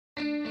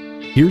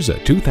Here's a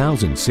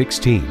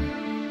 2016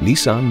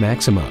 Nissan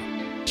Maxima.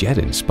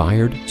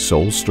 Jet-inspired,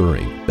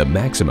 soul-stirring, the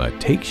Maxima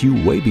takes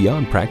you way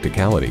beyond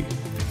practicality.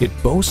 It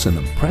boasts an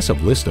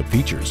impressive list of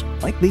features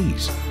like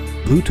these: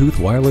 Bluetooth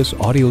wireless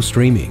audio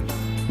streaming,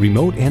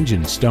 remote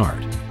engine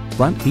start,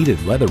 front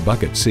heated leather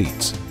bucket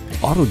seats,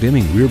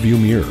 auto-dimming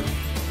rearview mirror,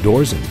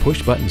 doors and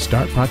push-button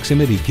start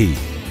proximity key,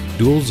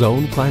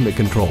 dual-zone climate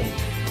control,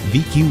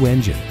 VQ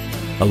engine,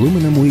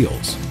 aluminum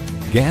wheels,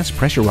 gas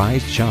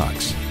pressurized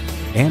shocks,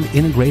 and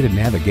integrated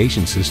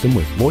navigation system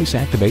with voice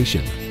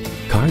activation.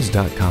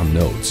 Cars.com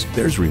notes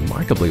there's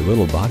remarkably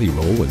little body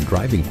roll when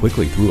driving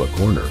quickly through a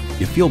corner.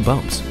 You feel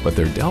bumps, but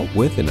they're dealt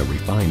with in a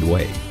refined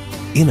way.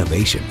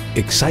 Innovation,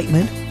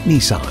 excitement,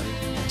 Nissan.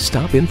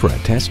 Stop in for a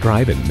test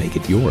drive and make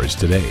it yours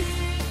today.